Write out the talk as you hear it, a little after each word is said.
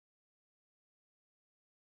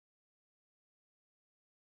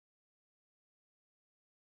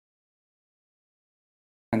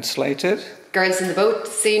And slated. Girls in the boat,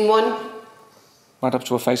 scene 1. Right up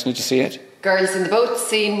to her face, need to see it. Girls in the boat,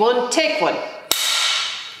 scene 1, take 1.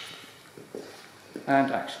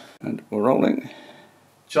 And action. And we're rolling.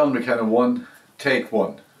 John MacKenna 1, take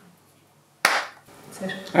 1.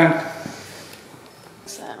 And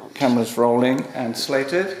Sound. cameras rolling and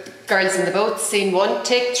slated. Girls in the boat, scene 1,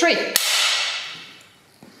 take 3.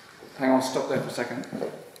 Hang on, stop there for a second.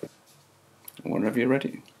 Whenever you're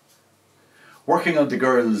ready. Working on the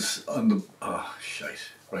girls on the... Oh,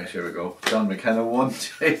 shite. Right, here we go. John MacKenna 1,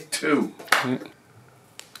 take 2. Yeah.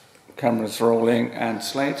 Cameras rolling and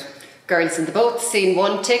slate. Girls in the boat, scene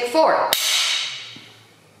 1, take 4.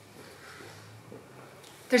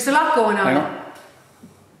 There's a lot going on. Hang on.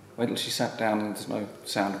 Wait till she sat down and there's no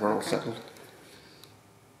sound, we're all settled.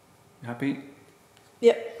 You happy?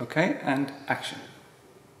 Yep. Okay, and action.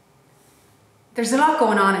 There's a lot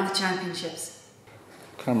going on at the championships.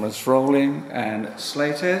 Cameras rolling and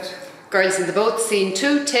slated. Girls in the boat, scene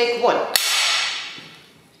 2, take 1.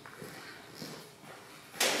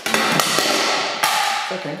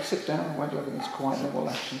 Okay, sit down, wait till it's quiet level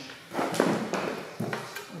action.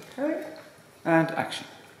 Okay, and action.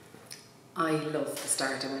 I love the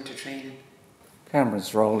start of winter training.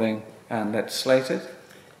 Cameras rolling and let's slate it.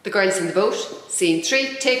 The girls in the boat, scene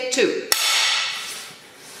 3, take 2.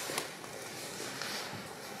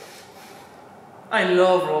 I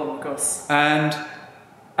love rowing with Gus. And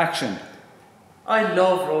action. I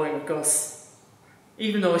love rowing with Gus.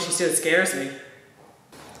 Even though she still scares me.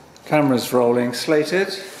 Cameras rolling,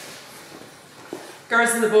 slated.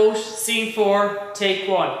 Girls in the boat, scene 4, take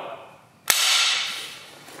 1.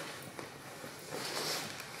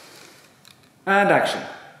 And action.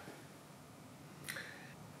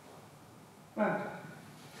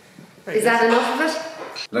 Is that enough of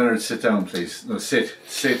it? Leonard, sit down, please. No, sit.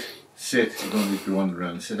 You don't need to be wandering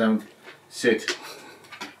around. Sit down. Sit.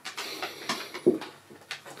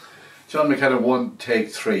 John MacKenna 1,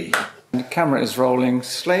 take 3. The camera is rolling,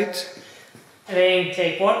 slate. Elaine,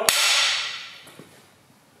 take 1.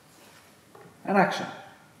 And action.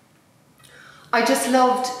 I just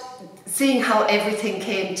loved seeing how everything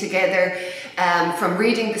came together, from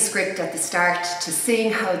reading the script at the start to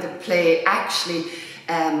seeing how the play actually,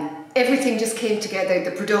 everything just came together,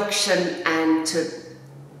 the production and to...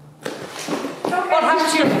 What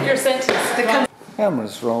happened to your sentence?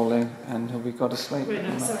 Camera's rolling and have we got a slate? Wait,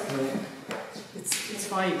 no, sorry. It's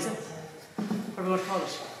 5, is it? Or what do you call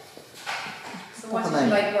it? So what did you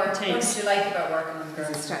like what did you like about working on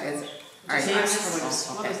girls? Alright, what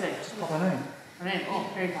is it? What's her name? Her name? Oh,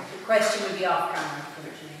 very good. The question will be off camera.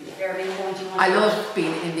 I love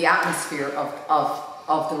being in the atmosphere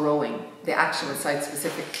of the rowing, the actual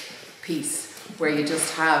site-specific piece, where you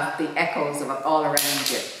just have the echoes of it all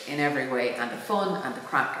around you in every way, and the fun and the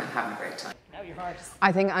crack and having a great time. Now you're hard.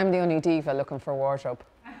 I think I'm the only diva looking for wardrobe.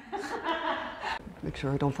 Make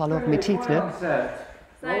sure I don't fall over my teeth now.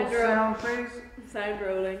 Sound, please. Sound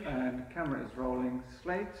rolling. And camera is rolling,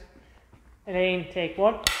 slate. Elaine, take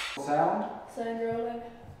 1. Sound. Sound rolling.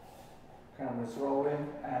 Camera's rolling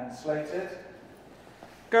and slated.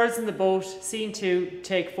 Girls in the boat, scene 2,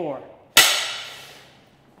 take 4.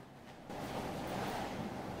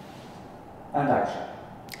 And action.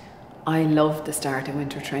 I love the start of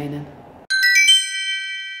winter training.